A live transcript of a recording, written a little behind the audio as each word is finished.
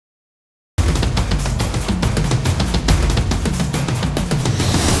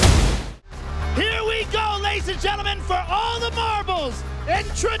all the marbles,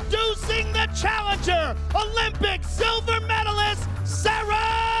 introducing the challenger, Olympic silver medalist,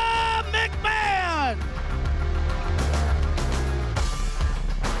 Sara McMann.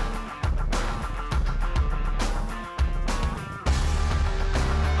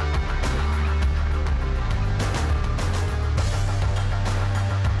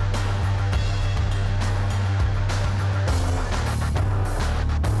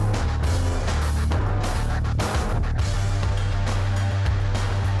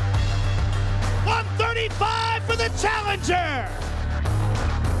 For the challenger.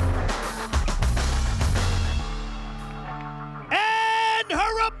 And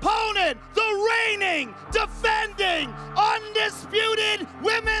her opponent, the reigning, defending, undisputed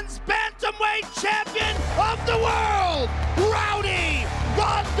women's bantamweight champion of the world, Ronda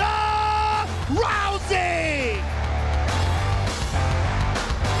Rousey.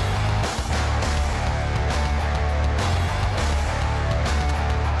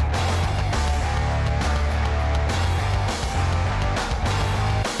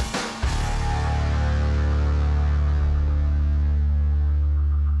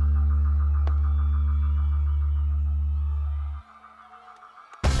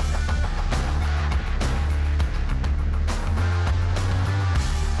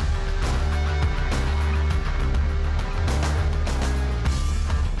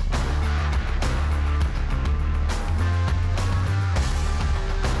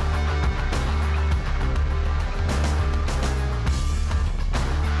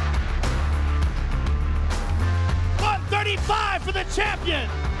 For the champion.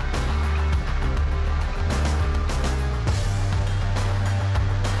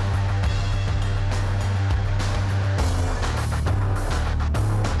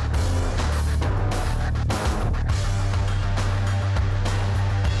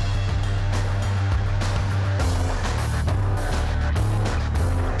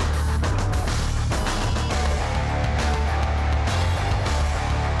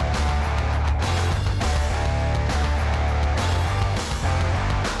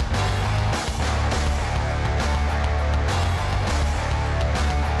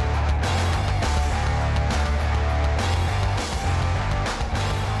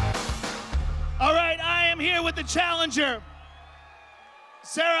 With the challenger.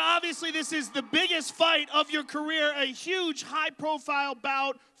 Sara, obviously this is the biggest fight of your career, a huge high-profile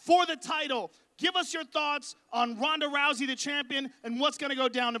bout for the title. Give us your thoughts on Ronda Rousey, the champion, and what's going to go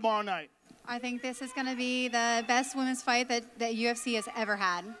down tomorrow night. I think this is going to be the best women's fight that UFC has ever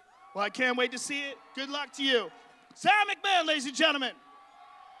had. Well, I can't wait to see it. Good luck to you. Sara McMann, ladies and gentlemen.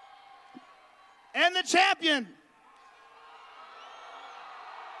 And the champion.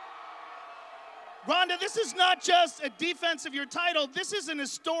 Ronda, this is not just a defense of your title. This is an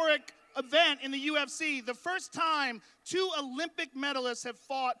historic event in the UFC. The first time 2 Olympic medalists have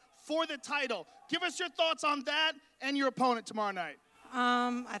fought for the title. Give us your thoughts on that and your opponent tomorrow night.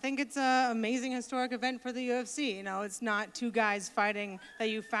 I think it's an amazing historic event for the UFC. You know, it's not 2 guys fighting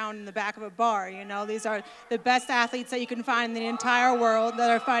that you found in the back of a bar. You know, these are the best athletes that you can find in the entire world that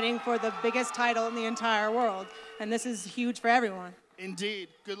are fighting for the biggest title in the entire world. And this is huge for everyone. Indeed.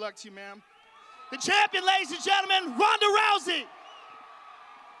 Good luck to you, ma'am. The champion, ladies and gentlemen, Ronda Rousey.